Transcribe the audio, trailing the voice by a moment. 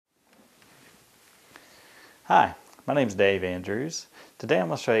Hi, my name is Dave Andrews. Today I'm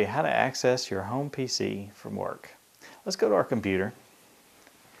going to show you how to access your home PC from work. Let's go to our computer.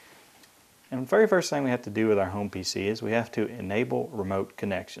 And the very first thing we have to do with our home PC is we have to enable remote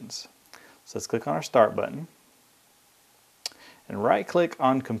connections. So let's click on our Start button and right click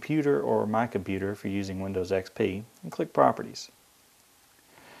on Computer or My Computer if you're using Windows XP and click Properties.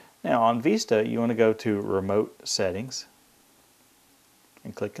 Now on Vista you want to go to Remote Settings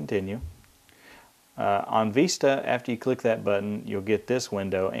and click Continue. On Vista, after you click that button, you'll get this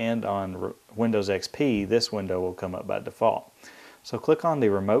window, and on Windows XP, this window will come up by default. So click on the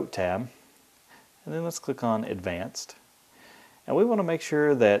Remote tab, and then let's click on Advanced. And we want to make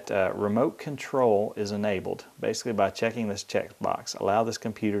sure that Remote Control is enabled, basically by checking this checkbox. Allow this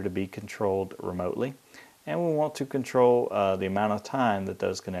computer to be controlled remotely, and we want to control the amount of time that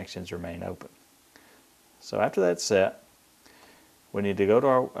those connections remain open. So after that's set, we need to go to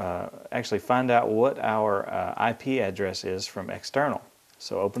our, actually find out what our IP address is from external.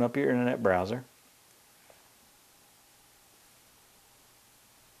 So open up your internet browser.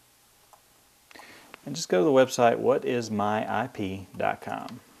 And just go to the website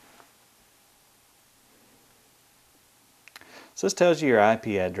whatismyip.com. So this tells you your IP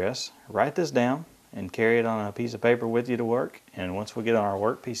address. Write this down and carry it on a piece of paper with you to work. And once we get on our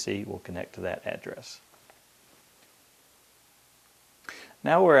work PC, we'll connect to that address.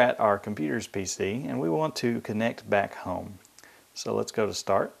 Now we're at our computer's PC and we want to connect back home. So let's go to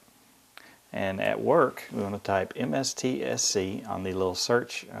Start, and at work we want to type MSTSC on the little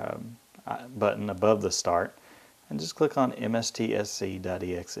search button above the Start and just click on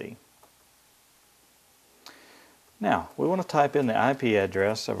mstsc.exe. Now we want to type in the IP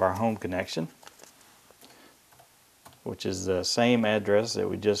address of our home connection, which is the same address that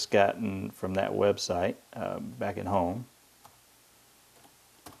we just gotten from that website back at home.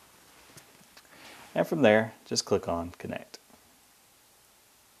 And from there, just click on Connect.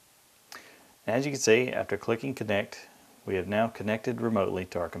 And as you can see, after clicking Connect, we have now connected remotely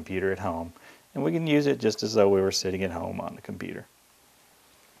to our computer at home, and we can use it just as though we were sitting at home on the computer.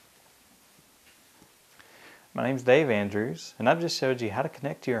 My name is Dave Andrews, and I've just showed you how to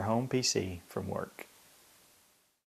connect to your home PC from work.